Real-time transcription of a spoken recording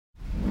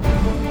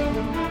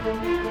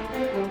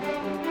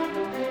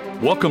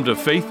Welcome to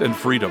Faith and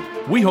Freedom.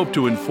 We hope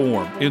to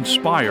inform,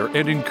 inspire,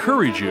 and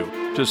encourage you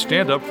to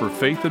stand up for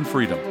faith and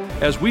freedom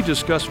as we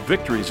discuss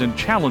victories and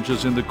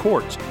challenges in the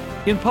courts,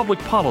 in public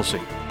policy,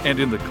 and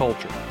in the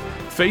culture.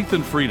 Faith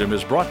and Freedom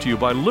is brought to you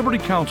by Liberty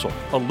Counsel,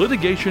 a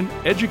litigation,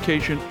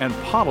 education, and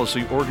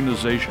policy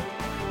organization.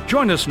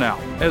 Join us now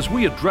as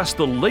we address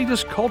the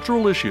latest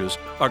cultural issues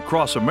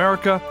across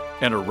America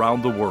and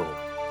around the world.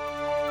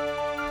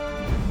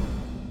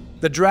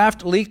 The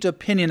draft leaked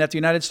opinion at the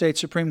United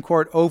States Supreme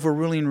Court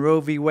overruling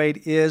Roe v.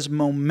 Wade is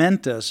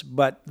momentous,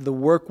 but the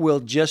work will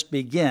just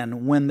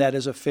begin when that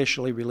is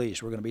officially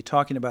released. We're going to be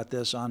talking about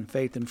this on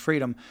Faith and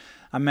Freedom.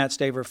 I'm Matt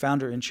Staver,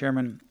 founder and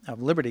chairman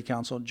of Liberty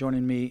Counsel.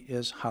 Joining me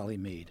is Holly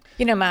Mead.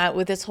 You know, Matt,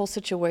 with this whole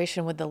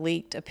situation with the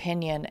leaked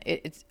opinion,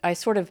 I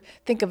sort of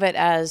think of it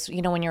as,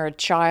 you know, when you're a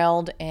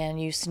child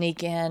and you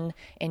sneak in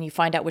and you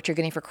find out what you're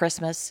getting for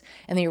Christmas,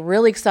 and then you're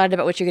really excited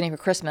about what you're getting for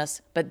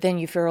Christmas, but then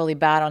you feel really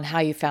bad on how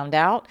you found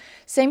out.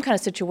 Same kind of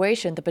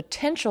situation. The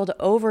potential to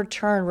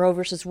overturn Roe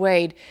versus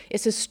Wade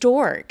is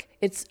historic.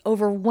 It's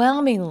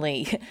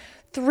overwhelmingly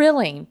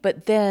thrilling,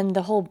 but then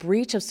the whole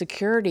breach of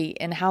security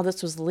and how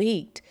this was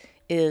leaked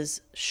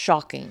is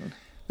shocking.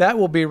 That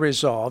will be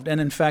resolved. And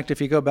in fact, if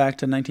you go back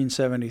to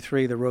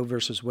 1973, the Roe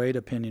versus Wade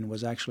opinion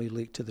was actually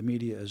leaked to the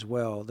media as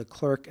well. The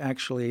clerk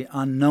actually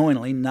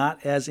unknowingly,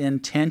 not as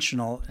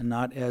intentional and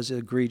not as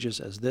egregious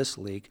as this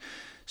leak,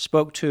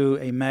 spoke to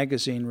a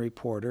magazine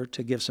reporter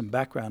to give some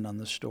background on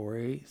the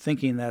story,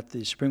 thinking that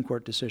the Supreme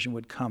Court decision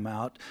would come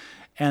out,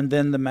 and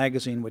then the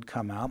magazine would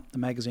come out. The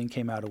magazine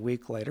came out a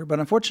week later. But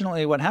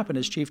unfortunately, what happened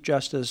is Chief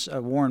Justice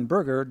Warren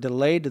Burger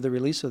delayed the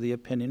release of the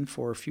opinion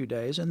for a few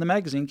days, and the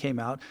magazine came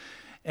out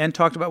and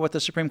talked about what the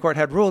Supreme Court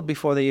had ruled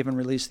before they even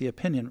released the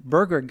opinion.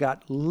 Burger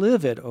got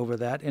livid over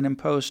that and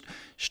imposed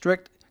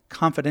strict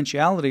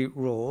confidentiality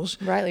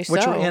rules, which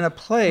were in a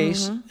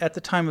place at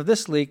the time of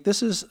this leak.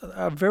 This is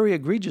a very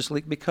egregious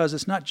leak because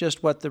it's not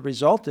just what the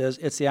result is,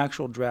 it's the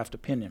actual draft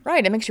opinion.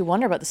 Right. It makes you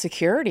wonder about the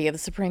security of the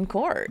Supreme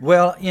Court.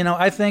 Well, you know,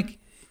 I think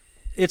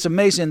it's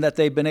amazing that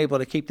they've been able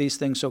to keep these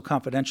things so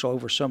confidential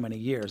over so many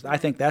years. I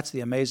think that's the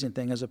amazing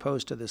thing as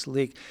opposed to this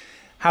leak.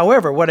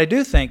 However, what I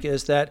do think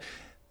is that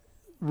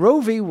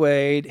Roe v.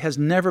 Wade has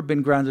never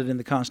been grounded in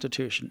the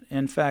Constitution.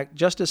 In fact,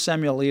 Justice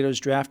Samuel Alito's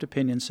draft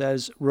opinion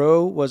says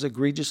Roe was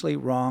egregiously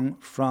wrong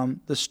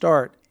from the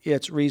start.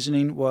 Its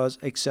reasoning was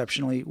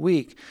exceptionally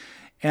weak,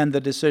 and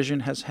the decision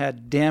has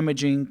had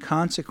damaging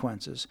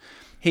consequences.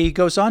 He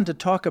goes on to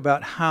talk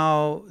about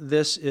how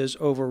this is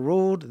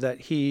overruled, that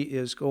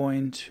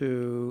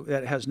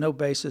that has no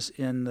basis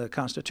in the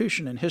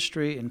Constitution, in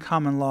history, in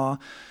common law,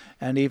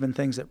 and even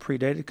things that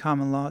predated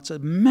common law. It's a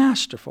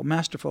masterful,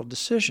 masterful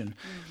decision.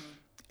 Mm-hmm.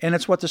 And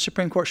it's what the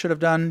Supreme Court should have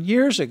done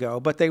years ago,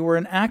 but they were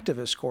an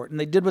activist court, and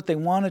they did what they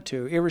wanted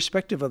to,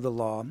 irrespective of the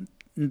law.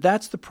 And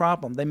that's the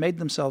problem. They made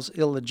themselves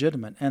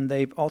illegitimate, and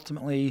they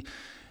ultimately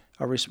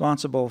are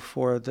responsible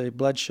for the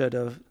bloodshed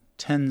of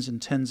tens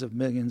and tens of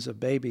millions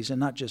of babies, and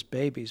not just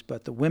babies,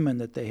 but the women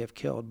that they have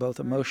killed, both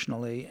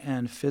emotionally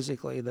and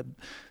physically, the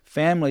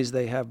families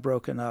they have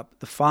broken up,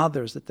 the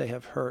fathers that they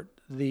have hurt,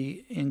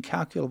 the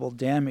incalculable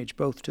damage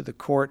both to the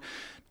court,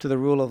 to the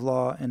rule of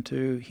law, and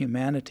to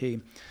humanity.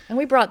 And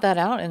we brought that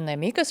out in the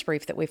amicus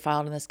brief that we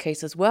filed in this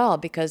case as well,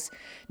 because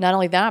not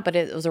only that, but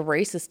it was a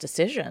racist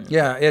decision.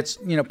 Yeah, it's,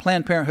 you know,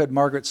 Planned Parenthood,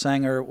 Margaret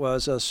Sanger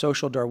was a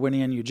social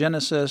Darwinian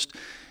eugenicist.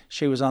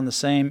 She was on the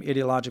same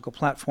ideological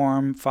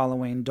platform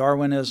following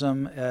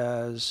Darwinism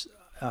as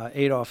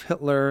Adolf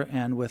Hitler,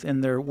 and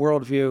within their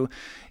worldview,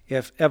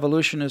 if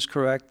evolution is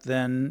correct,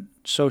 then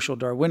social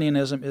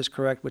Darwinianism is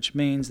correct, which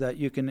means that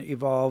you can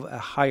evolve a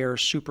higher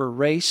super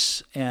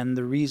race. And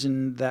the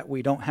reason that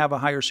we don't have a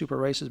higher super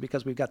race is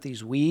because we've got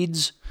these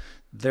weeds,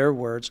 their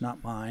words,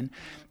 not mine,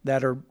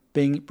 that are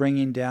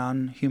bringing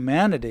down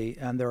humanity.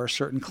 And there are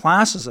certain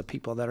classes of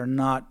people that are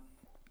not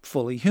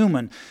fully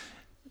human,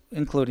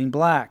 including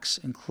blacks,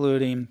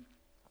 including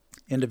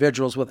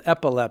individuals with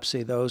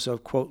epilepsy, those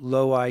of, quote,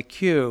 low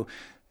IQ,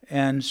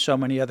 and so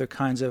many other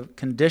kinds of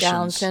conditions.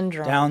 Down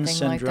syndrome,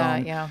 like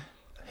that, yeah.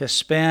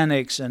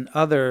 Hispanics and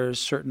others,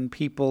 certain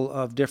people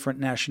of different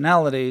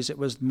nationalities. It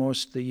was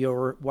most the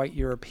white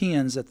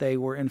Europeans that they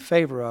were in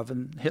favor of,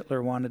 and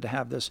Hitler wanted to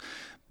have this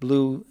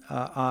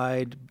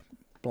blue-eyed,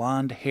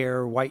 blonde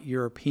hair, white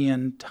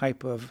European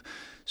type of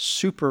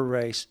super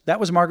race. That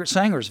was Margaret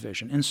Sanger's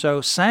vision. And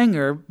so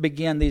Sanger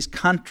began these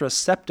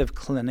contraceptive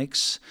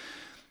clinics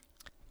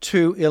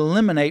to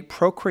eliminate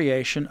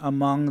procreation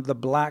among the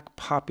black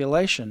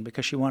population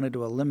because she wanted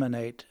to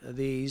eliminate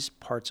these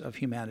parts of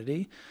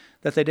humanity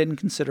that they didn't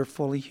consider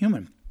fully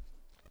human.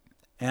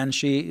 And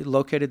she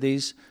located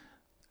these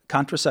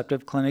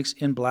contraceptive clinics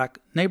in black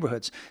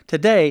neighborhoods.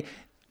 Today,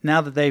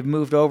 now that they've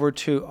moved over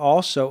to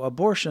also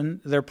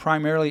abortion, they're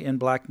primarily in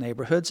black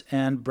neighborhoods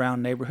and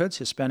brown neighborhoods,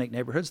 Hispanic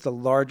neighborhoods. The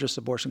largest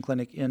abortion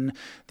clinic in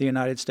the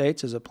United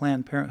States is a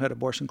Planned Parenthood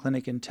abortion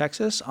clinic in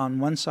Texas. On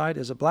one side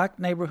is a black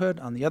neighborhood.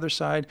 On the other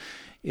side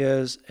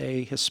is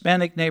a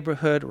Hispanic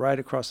neighborhood. Right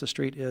across the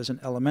street is an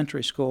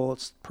elementary school.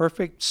 It's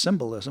perfect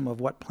symbolism of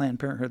what Planned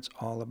Parenthood's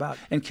all about,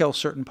 and kills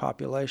certain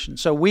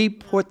populations. So we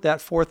put that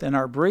forth in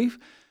our brief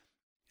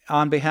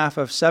on behalf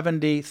of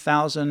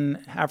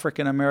 70,000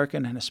 African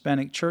American and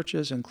Hispanic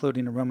churches,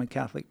 including a Roman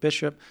Catholic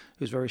bishop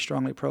who's very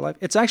strongly pro-life.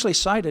 It's actually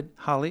cited,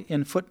 Holly,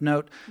 in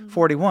footnote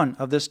 41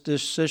 of this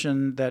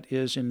decision that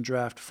is in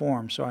draft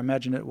form. So I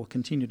imagine it will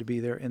continue to be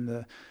there in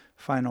the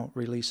final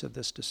release of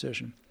this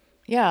decision.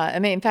 Yeah, I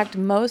mean, in fact,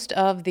 most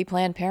of the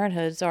Planned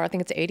Parenthoods I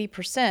think it's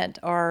 80%,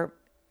 are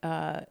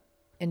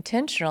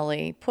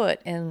intentionally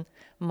put in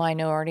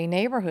minority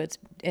neighborhoods,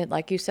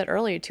 like you said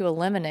earlier, to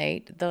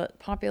eliminate the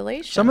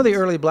population. Some of the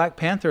early Black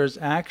Panthers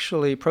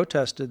actually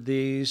protested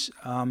these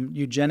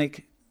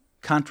eugenic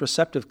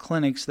contraceptive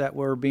clinics that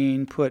were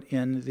being put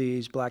in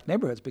these black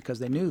neighborhoods because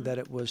they knew that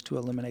it was to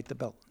eliminate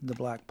the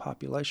black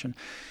population.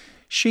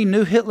 She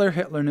knew Hitler,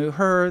 Hitler knew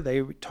her,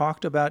 they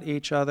talked about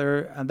each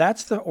other, and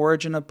that's the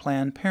origin of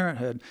Planned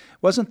Parenthood. It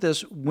wasn't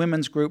this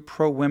women's group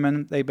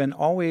pro-women, they've been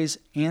always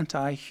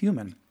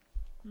anti-human.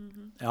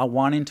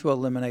 Wanting to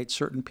eliminate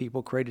certain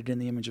people created in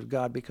the image of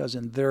God because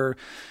in their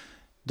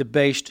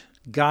debased,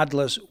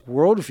 godless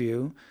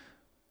worldview,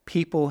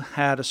 people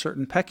had a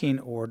certain pecking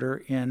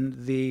order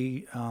in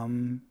the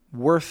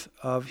worth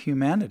of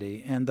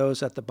humanity, and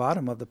those at the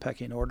bottom of the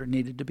pecking order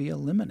needed to be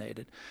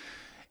eliminated.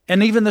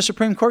 And even the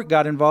Supreme Court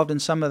got involved in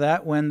some of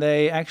that when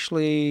they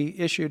actually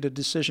issued a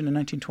decision in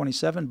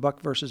 1927,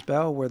 Buck versus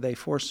Bell, where they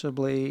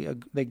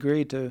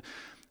agreed to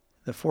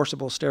the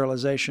forcible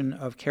sterilization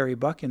of Carrie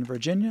Buck in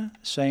Virginia,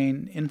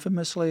 saying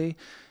infamously,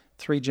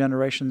 3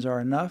 generations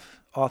are enough,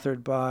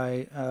 authored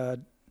by a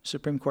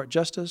Supreme Court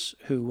justice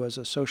who was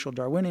a social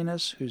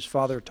Darwinianist, whose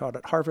father taught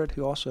at Harvard,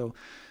 who also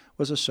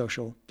was a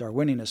social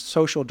Darwinianist.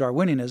 Social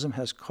Darwinianism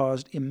has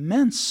caused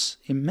immense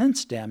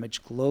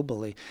damage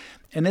globally,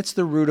 and it's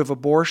the root of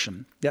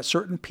abortion, that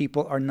certain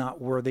people are not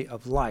worthy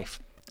of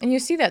life. And you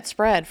see that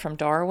spread from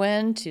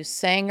Darwin to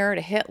Sanger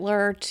to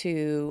Hitler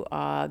to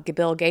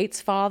Bill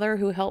Gates' father,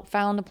 who helped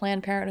found the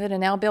Planned Parenthood,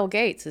 and now Bill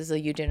Gates is a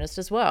eugenist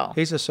as well.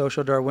 He's a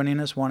social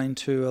Darwinianist wanting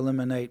to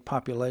eliminate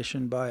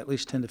population by at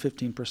least 10 to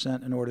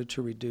 15% in order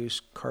to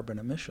reduce carbon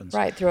emissions.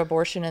 Right, through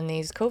abortion and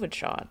these COVID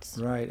shots.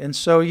 Right, and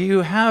so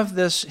you have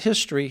this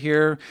history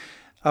here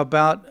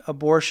about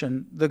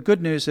abortion. The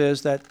good news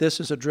is that this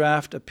is a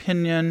draft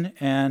opinion,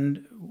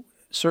 and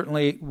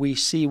certainly we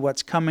see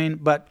what's coming,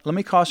 but let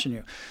me caution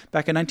you.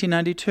 Back in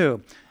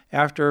 1992,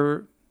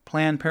 after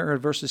Planned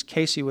Parenthood versus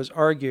Casey was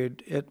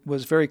argued, it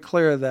was very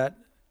clear that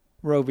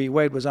Roe v.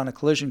 Wade was on a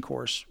collision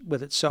course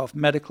with itself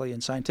medically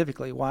and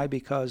scientifically. Why?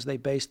 Because they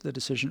based the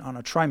decision on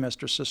a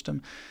trimester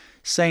system,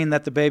 saying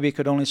that the baby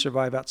could only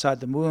survive outside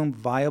the womb.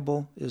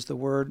 Viable is the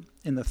word.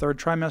 In the 3rd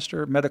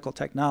trimester, medical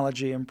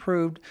technology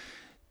improved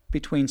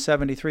between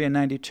 73 and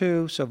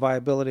 92, so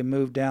viability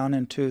moved down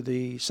into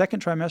the 2nd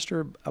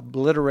trimester,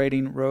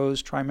 obliterating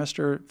Roe's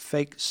trimester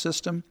fake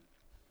system.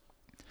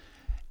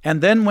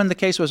 And then when the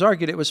case was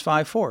argued, it was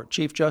 5-4.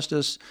 Chief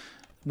Justice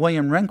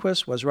William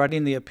Rehnquist was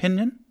writing the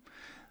opinion.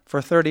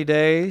 For 30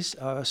 days,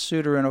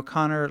 Souter and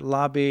O'Connor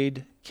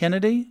lobbied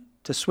Kennedy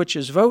to switch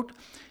his vote.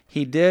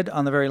 He did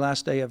on the very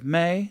last day of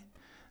May.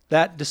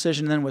 That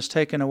decision then was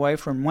taken away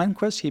from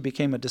Rehnquist. He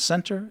became a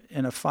dissenter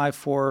in a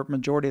 5-4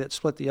 majority that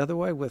split the other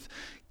way, with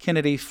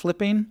Kennedy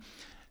flipping.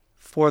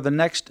 For the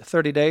next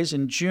 30 days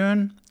in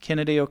June,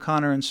 Kennedy,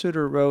 O'Connor, and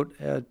Souter wrote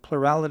a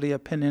plurality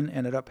opinion,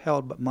 and it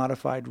upheld but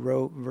modified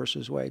Roe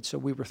versus Wade. So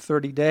we were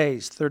 30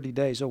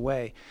 days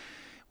away.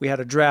 We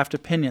had a draft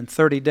opinion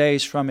 30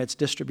 days from its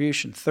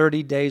distribution,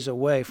 30 days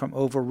away from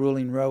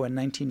overruling Roe in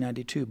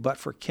 1992, but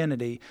for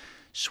Kennedy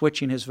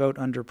switching his vote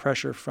under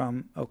pressure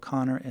from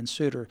O'Connor and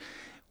Souter.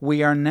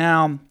 We are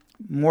now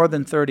more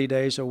than 30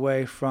 days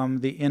away from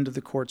the end of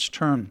the court's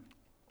term.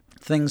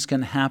 Things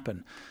can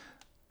happen.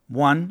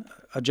 One,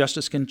 a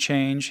justice can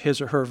change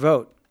his or her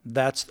vote.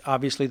 That's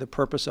obviously the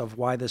purpose of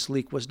why this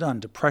leak was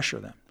done, to pressure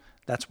them.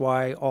 That's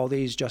why all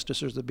these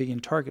justices are being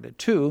targeted.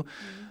 Two,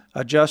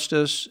 a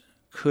justice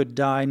could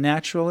die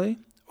naturally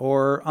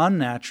or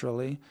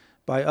unnaturally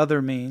by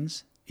other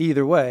means.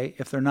 Either way,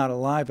 if they're not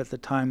alive at the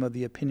time of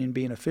the opinion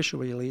being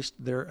officially released,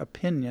 their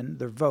opinion,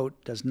 their vote,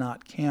 does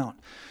not count.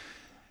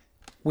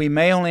 We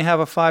may only have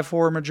a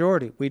 5-4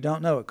 majority. We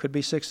don't know. It could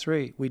be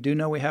 6-3. We do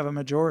know we have a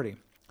majority.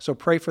 So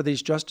pray for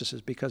these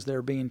justices because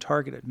they're being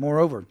targeted.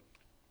 Moreover,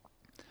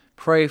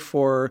 pray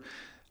for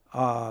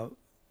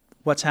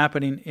what's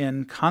happening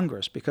in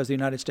Congress, because the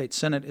United States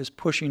Senate is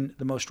pushing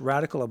the most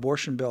radical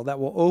abortion bill that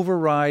will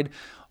override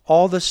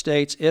all the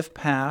states. If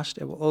passed,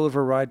 it will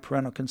override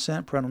parental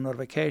consent, parental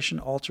notification,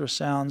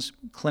 ultrasounds,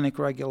 clinic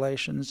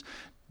regulations,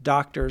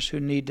 doctors who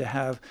need to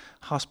have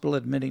hospital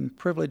admitting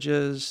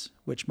privileges,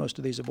 which most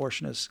of these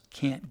abortionists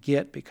can't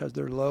get because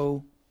they're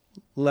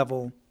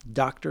low-level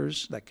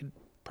doctors that could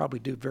probably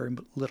do very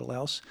little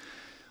else.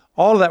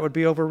 all of that would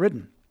be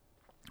overridden.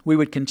 We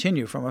would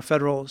continue from a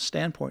federal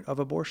standpoint of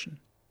abortion.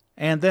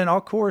 And then,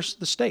 of course,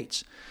 the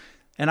states.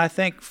 And I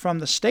think from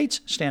the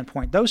states'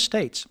 standpoint, those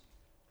states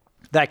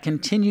that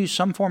continue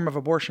some form of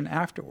abortion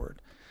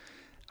afterward,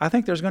 I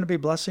think there's going to be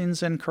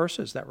blessings and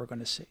curses that we're going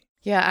to see.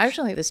 Yeah,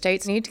 actually, the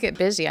states need to get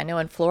busy. I know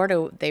in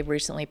Florida, they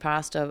recently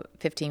passed a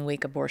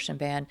 15-week abortion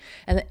ban,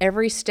 and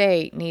every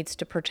state needs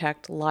to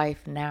protect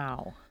life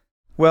now.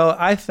 Well,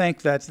 I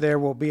think that there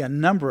will be a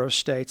number of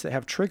states that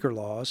have trigger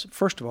laws,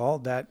 first of all,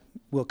 that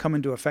will come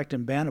into effect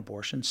and ban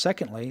abortion.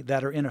 Secondly,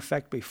 that are in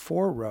effect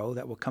before Roe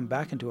that will come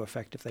back into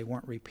effect if they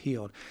weren't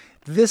repealed.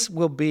 This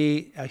will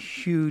be a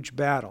huge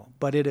battle,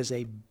 but it is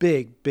a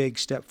big, big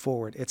step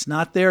forward. It's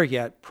not there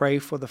yet. Pray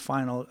for the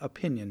final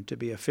opinion to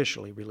be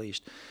officially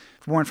released.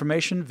 For more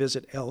information,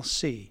 visit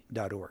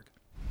lc.org.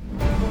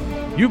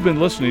 You've been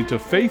listening to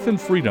Faith and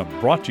Freedom,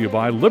 brought to you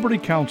by Liberty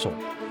Counsel.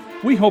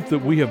 We hope that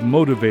we have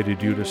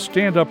motivated you to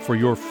stand up for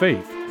your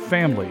faith,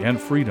 family,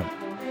 and freedom.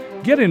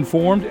 Get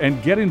informed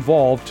and get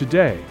involved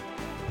today.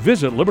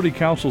 Visit Liberty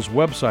Counsel's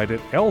website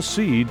at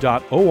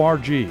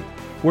lc.org,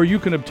 where you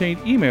can obtain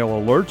email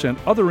alerts and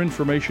other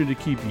information to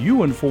keep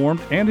you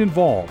informed and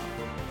involved.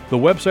 The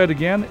website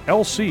again,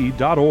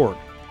 lc.org.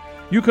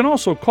 You can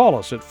also call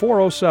us at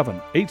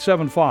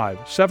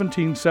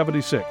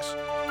 407-875-1776.